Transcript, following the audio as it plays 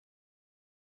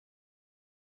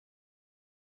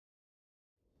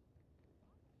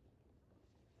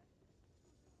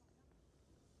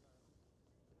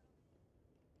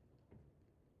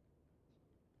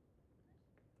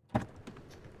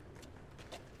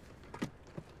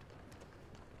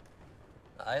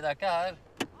Nei, det er ikke her.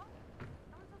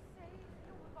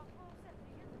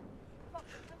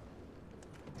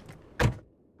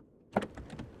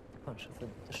 Kanskje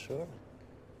funnet det selv.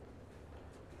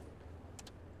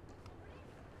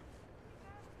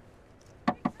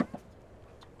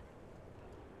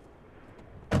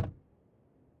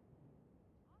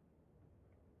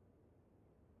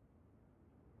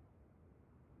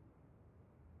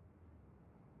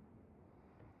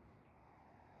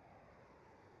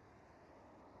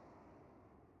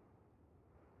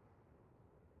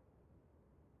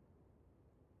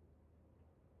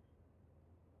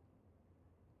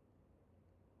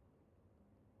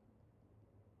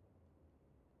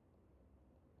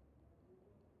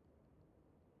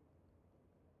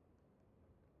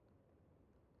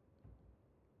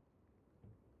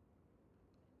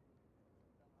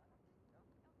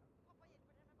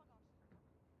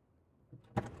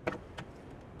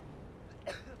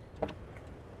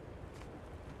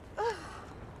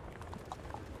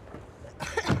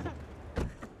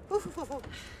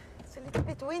 It's a little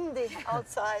bit windy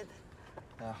outside.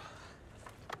 Ja.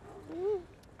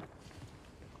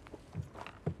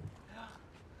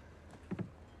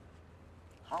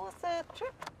 How was the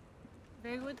trip?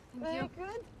 Very good, thank Very you.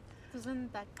 good. Tusen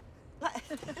takk.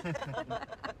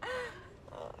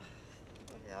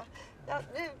 Ja. Ja,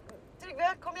 du,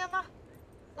 Trygve, kom igjen da.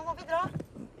 Nå må vi dra.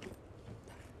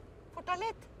 Fort deg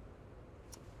litt.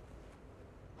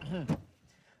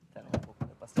 Tengo un poco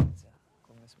de paciencia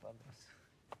con mis padres.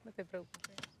 No te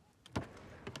preocupes.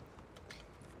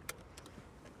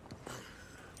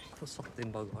 Få satt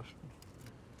inn bagasjen.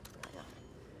 Ja.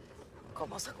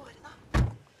 Kom oss av gårde da.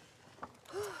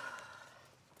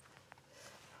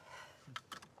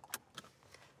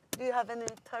 Do you have any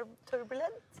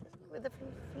turbulence with the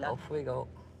flood? Off we go.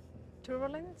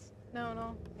 Turbulence? No,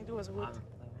 no, it was good.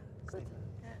 Good.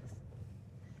 Yes.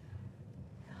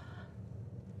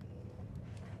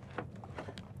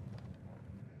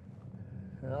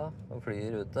 Ja, og fly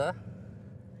i rute.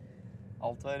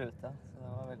 Alt var i rute, så det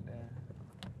var veldig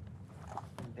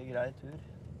grei tur.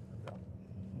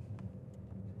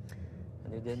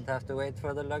 And you didn't have to wait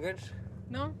for the luggage?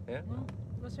 No? Yeah. No,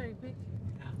 it was very quick.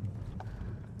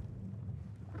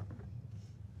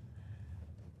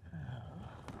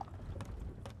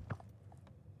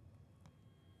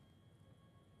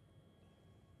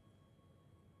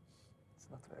 It's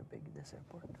not very big, this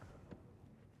airport.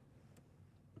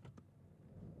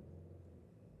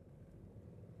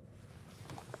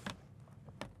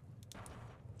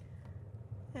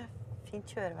 Ja, fint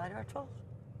kjørevær i hvert fall.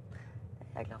 Det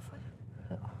er jeg glad for.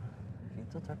 Ja,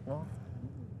 fint og tørt nå.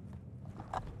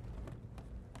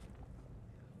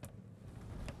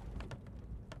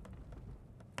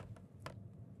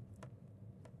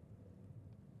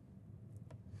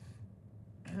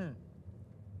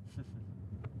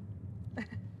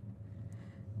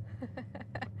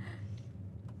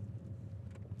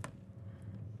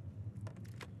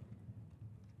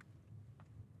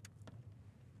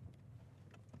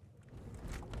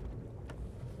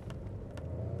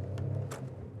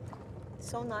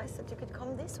 So nice that you could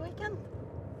come this weekend.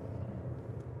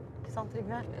 Ikke sant,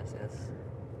 Trygve? Yes, yes.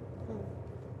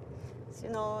 So,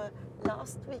 you know,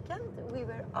 last weekend we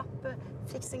were up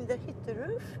fixing the hytte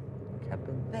roof.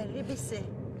 Cabin. Very busy.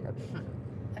 Cabin.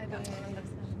 I don't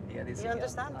understand. Ella dice You que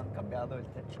understand? han cambiado el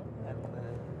techo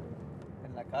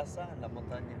en la casa, en la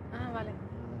montaña. Ah, vale.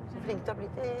 Så flink du har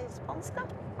blitt i spansk, da,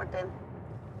 Martin.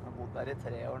 Jeg har bodd der i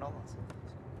 3 år nå. Altså.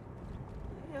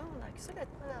 Jo, det er ikke så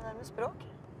lett med det der med språk.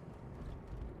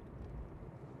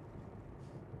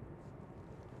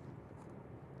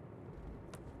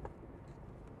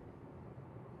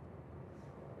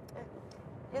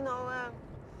 You know,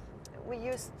 we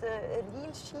used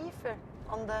real schiefer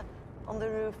on the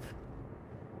roof.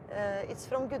 It's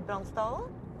from Gudbrandsdalen,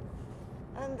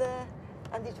 and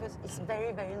it's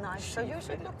very nice. So you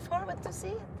should look forward to see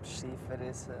it. Schiefer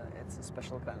is it's a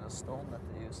special kind of stone that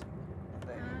they use.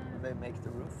 They make the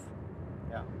roof.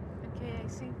 Yeah. Okay, I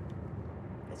see.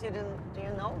 Because do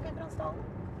you know Gudbrandsdalen?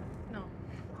 No.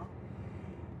 No.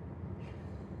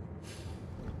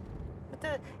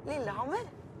 But Lillehammer,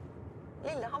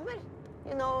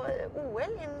 you know, OL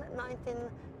in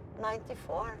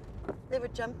 1994. They were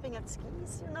jumping at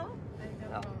skis, you know. I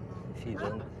don't Ja,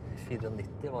 know. i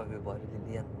 94 var hun bare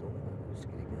lille jentungen. Jeg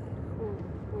husker ikke det.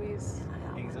 Who is...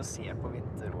 Ingen som ser på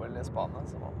vinter-OL i Spania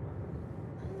som om.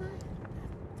 Jeg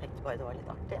tenkte bare det var litt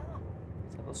artig, da.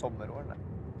 Se på sommer-OL, det.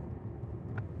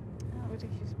 What is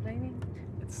she explaining?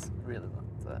 It's really not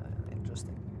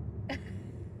interesting.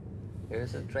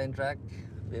 Here's a train track.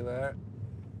 Beware.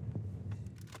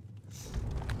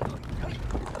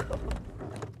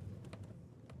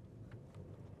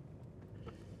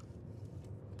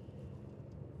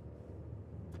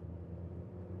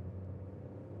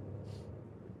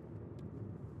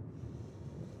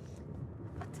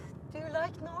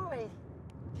 like Norway?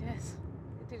 Yes,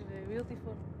 it is very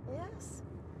beautiful. Yes.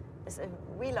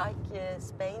 We like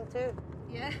Spain too.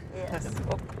 Yeah. Yes.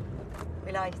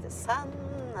 We like the sun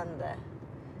and the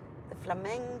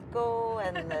flamenco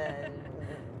and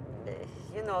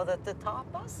you know, the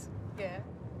tapas Yeah.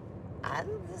 and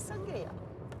the sangria.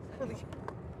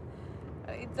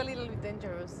 It's a little bit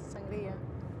dangerous, sangria.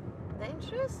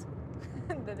 Dangerous?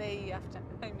 The day after,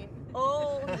 I mean.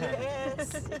 Oh,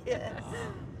 yes, yes.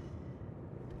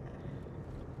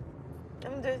 Ja,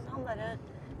 men du, han derre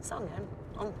sangeren,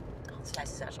 jeg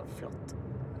synes er så flott.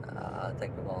 Jeg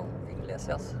tenker på han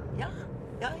Iglesias. Ja,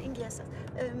 Iglesias.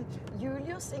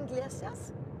 Julius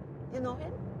Iglesias, you know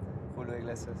him? Julio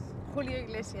Iglesias. Julio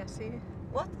Iglesias, sí.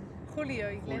 What? Julio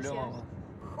Iglesias.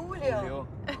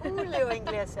 Julio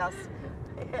Iglesias.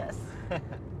 Yes.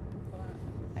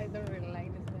 I don't really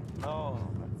like this name. No,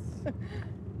 that's... Me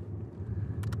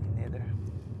neither.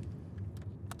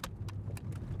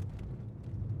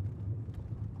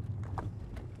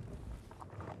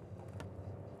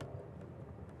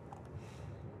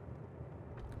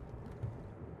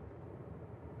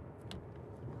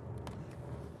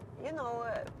 You know,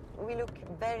 we look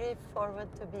very forward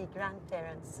to be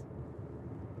grandparents.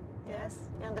 Yes,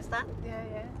 you understand? Yeah,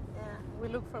 yeah. Yeah, We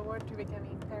look forward to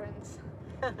becoming parents.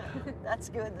 that's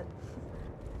good.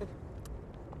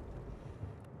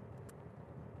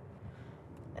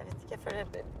 Jeg vet ikke, jeg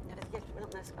vet ikke helt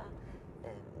hvordan jeg skal...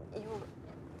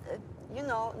 You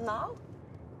know, now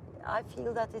I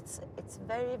feel that it's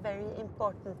very, very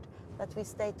important that we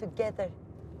stay together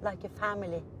like a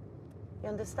family. You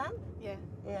understand? Yeah.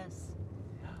 Yes.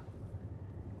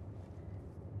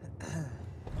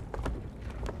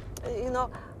 You know,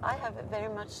 I have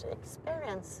very much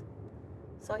experience.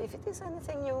 So if it is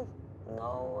anything you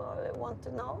know or want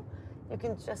to know, you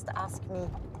can just ask me.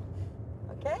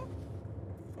 Okay?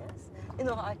 Yes. You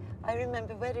know, I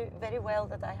remember very, very well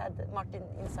that I had Martin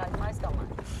inside my stomach.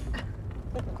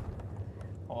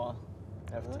 Oh,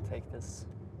 you have to take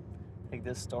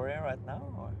this story right now,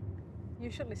 or? You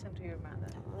should listen to your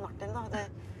mother. Martin, da,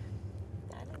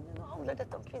 nå handler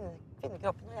dette om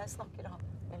kvinnekroppen, og jeg snakker da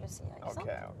med Lucia, ikke sant?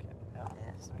 Okay. Yeah.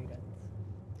 Yes. I get it.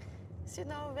 So you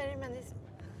know, very many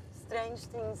strange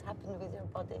things happen with your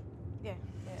body. Yeah.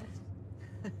 Yes.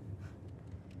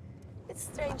 It's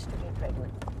strange to be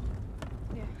pregnant.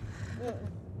 Yeah. Yeah.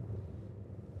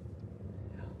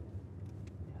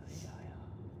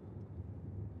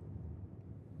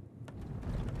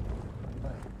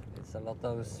 It's a lot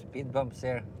of speed bumps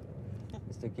here.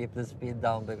 It's to keep the speed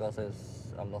down because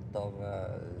there's a lot of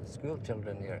school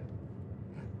children here.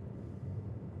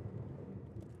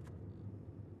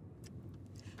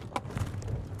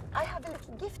 I have a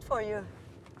little gift for you.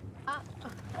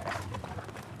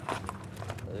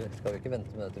 Skal vi ikke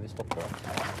vente med det til vi stopper da?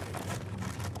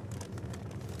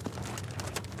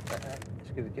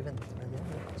 Skal vi ikke vente med det?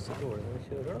 Det er så dårlig når vi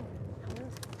kjører da. Ja, men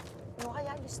nå har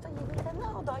jeg lyst til å gi den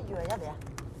denne, og da gjør jeg det.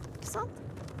 Ikke sant?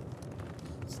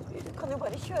 Så du kan jo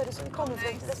bare kjøre så vi kommer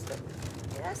frem til dette.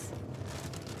 Yes.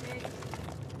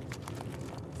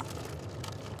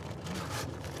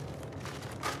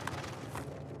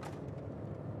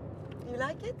 You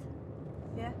like it?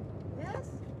 Yeah.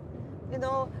 Yes. You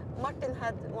know, Martin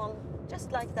had one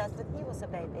just like that when he was a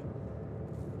baby.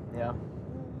 Yeah.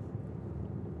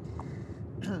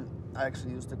 I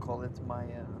actually used to call it my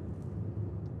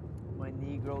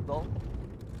Negro doll.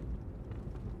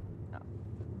 Yeah,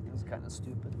 it was kind of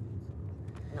stupid.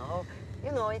 No,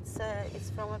 you know, it's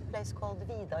from a place called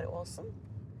Vidaråsen.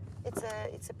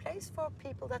 It's a place for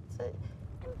people that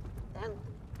they're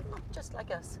not just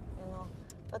like us, you know,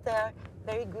 but they are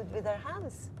very good with their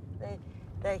hands.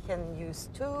 They can use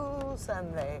tools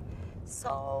and they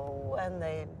sew and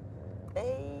they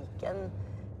bake and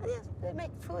yes, they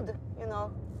make food, you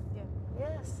know. Yeah.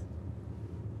 Yes.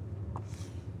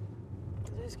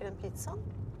 Du husker den pizzaen?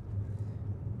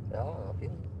 Ja, den var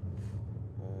fin.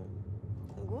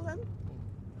 Den er god, den.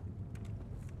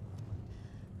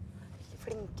 Virkelig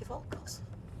flinke folk, altså.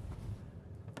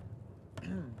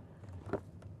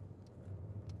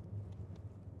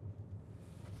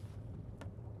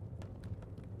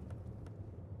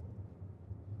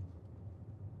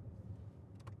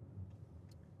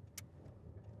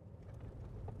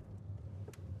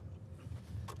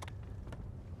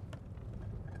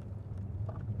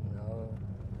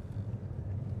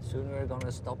 Soon we're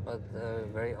gonna stop at a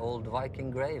very old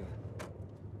Viking grave.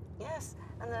 Yes,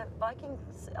 and the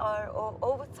Vikings are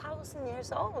over 1,000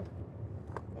 years old.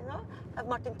 You know? Have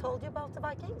Martin told you about the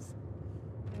Vikings?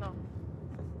 No.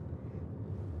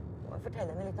 Må jeg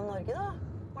fortelle henne litt om Norge da,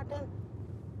 Martin?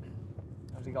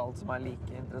 Kanskje ikke alt som er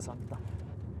like interessant, da.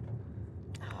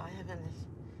 Ja,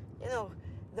 You know,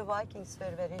 the Vikings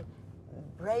were very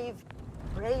brave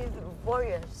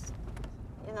warriors.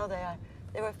 You know,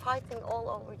 they were fighting all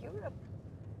over Europe,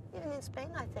 even in Spain,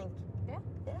 I think. Yeah.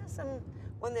 Yes, and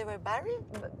when they were buried,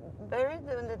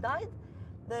 when they died,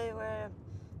 they were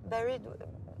buried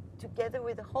together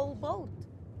with the whole boat.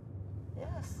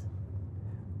 Yes.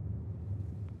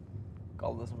 Ikke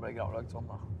alle som ble gravlagt sånn,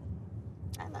 da.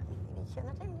 Nei, vi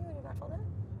kjenner til, gjorde i hvert fall det.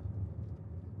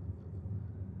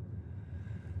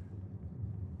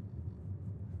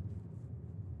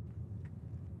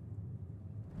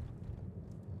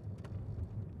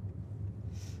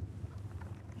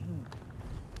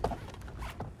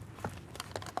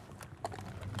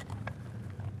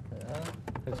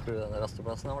 Husker du denne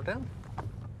rasteplassen, Martin?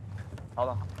 Ja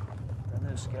da, den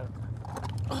husker jeg.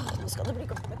 Nå skal det bli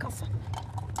godt med kaffe.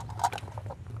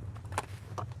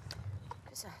 Skal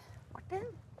vi se. Martin?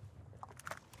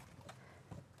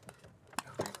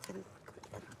 Den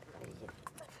gir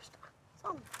deg først.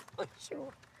 Sånn. Oi, så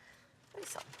god. Oi,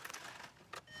 sånn.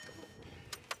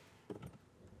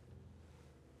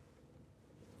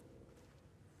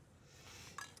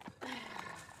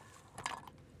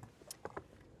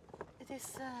 It is,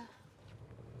 how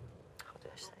do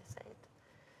I say it?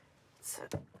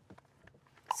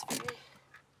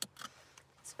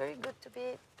 It's very good to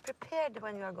be prepared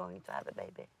when you are going to have a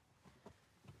baby.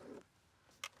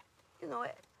 You know,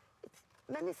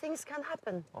 many things can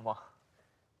happen. Mamma.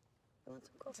 You want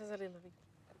some coffee? Just a little bit.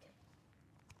 Okay.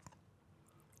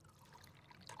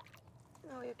 You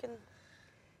know, you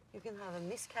can have a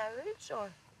miscarriage or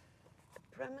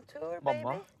a premature baby.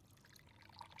 Mamma.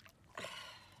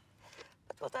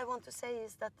 But what I want to say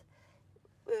is that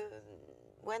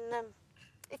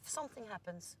if something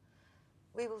happens,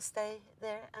 we will stay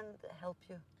there and help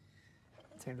you.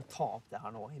 Trenger du ta opp det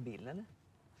her nå i bilen, eller?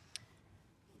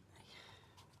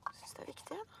 Jeg synes det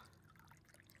viktig, da.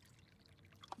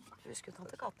 Du husker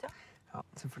tante Katja? Ja,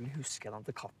 selvfølgelig husker jeg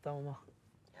tante Katja, mamma.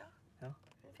 Ja. Ja.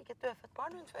 Hun fikk et dødfødt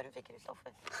barn før hun fikk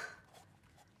Kristoffer.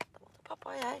 Da måtte pappa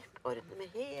og jeg ordne med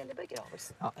hele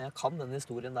begravelsen. Ja, jeg kan den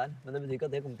historien der, men det betyr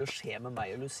ikke at det kommer til å skje med meg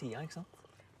og Lucia, ikke sant?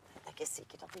 Det er ikke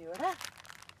sikkert at du gjør det.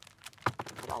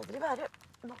 Du vil aldri være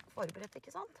nok forberedt,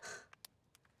 ikke sant?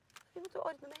 Vi måtte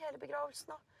ordne med hele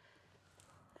begravelsen, da.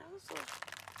 Ja, så...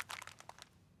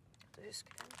 Du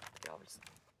husker den begravelsen.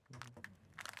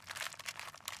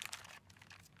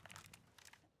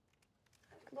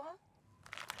 Skal du ha?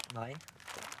 Nei.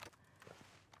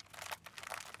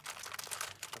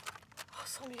 Å,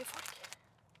 så mye folk.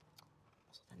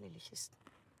 Og så den lille kisten.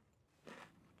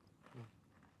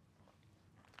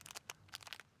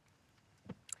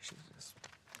 She's just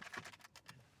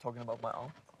talking about my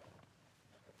aunt.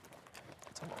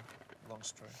 It's a long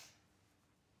story.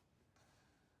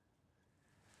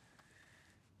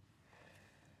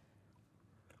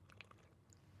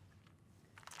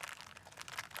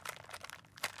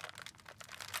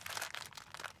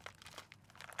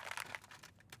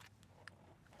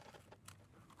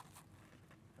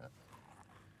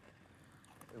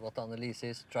 What Annelise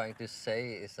is trying to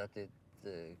say is that it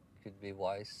could be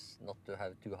wise not to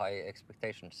have too high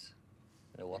expectations.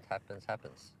 You know, what happens,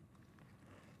 happens.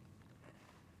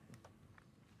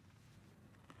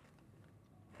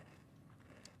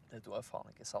 Det tror jeg faen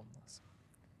ikke sann, altså.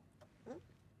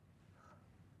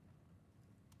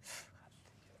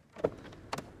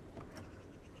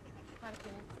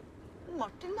 Martin.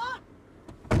 Martin, da?